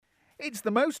It's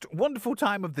the most wonderful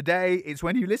time of the day. It's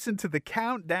when you listen to the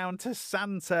Countdown to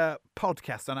Santa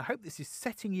podcast, and I hope this is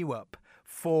setting you up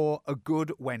for a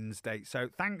good Wednesday. So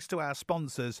thanks to our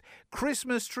sponsors,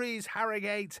 Christmas Trees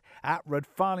Harrogate at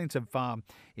Redfarlington Farm.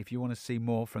 If you want to see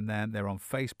more from them, they're on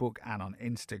Facebook and on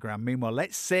Instagram. Meanwhile,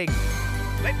 let's sing.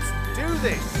 Let's do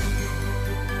this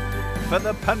for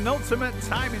the penultimate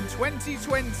time in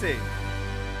 2020.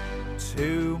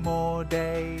 2 more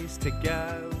days to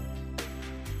go.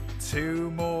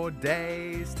 2 more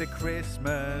days to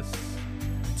Christmas.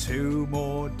 2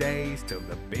 more days till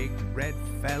the big red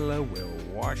fella will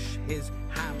wash his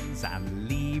hands and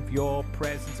leave your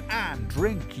presents and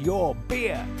drink your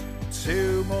beer.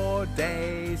 2 more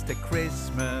days to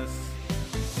Christmas.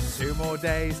 2 more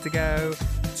days to go.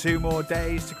 2 more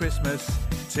days to Christmas.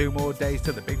 2 more days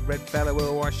till the big red fella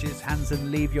will wash his hands and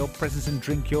leave your presents and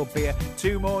drink your beer.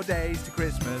 2 more days to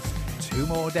Christmas. 2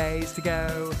 more days to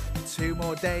go. 2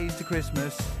 more days to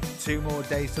Christmas. 2 more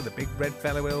days till the big red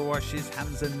fella will wash his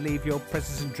hands and leave your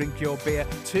presents and drink your beer.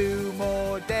 2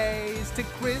 more days to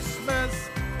Christmas.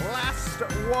 Last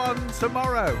one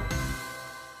tomorrow.